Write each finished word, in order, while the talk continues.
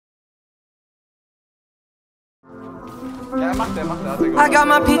Ja, macht er, hat er I got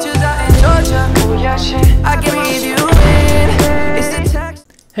my peaches out in Georgia. Oh yeah, shit. I can give you it. It's the text.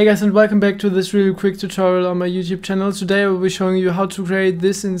 Hey guys, and welcome back to this really quick tutorial on my YouTube channel. Today I will be showing you how to create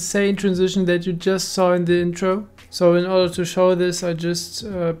this insane transition that you just saw in the intro. So in order to show this, I just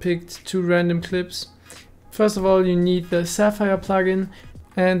picked two random clips. First of all, you need the Sapphire plugin,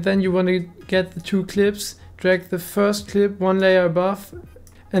 and then you want to get the two clips, drag the first clip one layer above,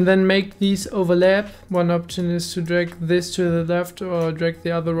 and then make these overlap. One option is to drag this to the left or drag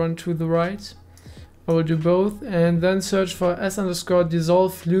the other one to the right. I will do both, and then search for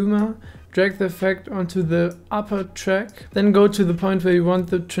s_dissolve luma, drag the effect onto the upper track, then go to the point where you want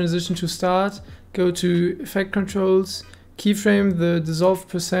the transition to start, go to effect controls, keyframe the dissolve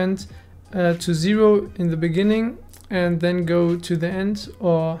percent to 0 in the beginning, and then go to the end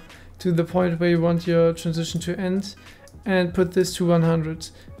or to the point where you want your transition to end, and put this to 100,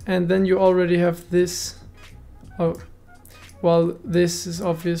 and then you already have this. Oh, well, this is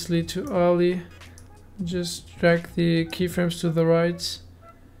obviously too early. Just drag the keyframes to the right,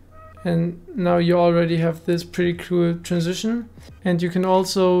 and now you already have this pretty cool transition. And you can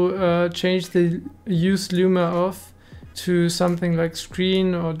also change the use luma off to something like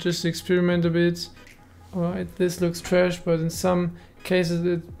screen, or just experiment a bit. Alright, this looks trash, but in some cases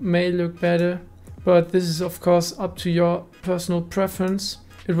it may look better. But this is of course up to your personal preference.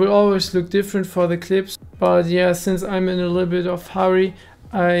 It will always look different for the clips, but yeah, since I'm in a little bit of hurry,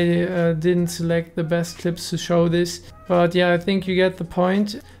 I didn't select the best clips to show this. But yeah, I think you get the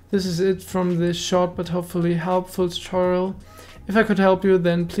point. This is it from this short but hopefully helpful tutorial. If I could help you,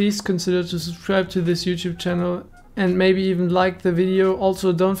 then please consider to subscribe to this YouTube channel and maybe even like the video.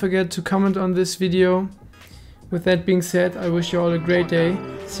 Also, don't forget to comment on this video. With that being said, I wish you all a great day.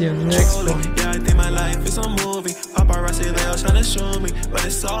 See you in the next one. Yeah, I think my life is a movie. Paparazzi, they all trying to show me, but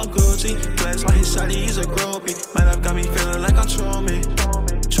it's all Gucci. Flex like his shawty, he's a groupie. Might have got me feeling like I'm trolling.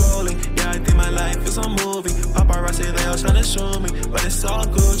 Yeah, I think my life is a movie. Paparazzi, they all trying to show me, but it's all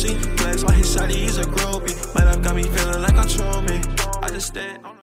Gucci. Flex like his shawty, he's a groupie. Might have got me feeling like I'm trolling. I just stand on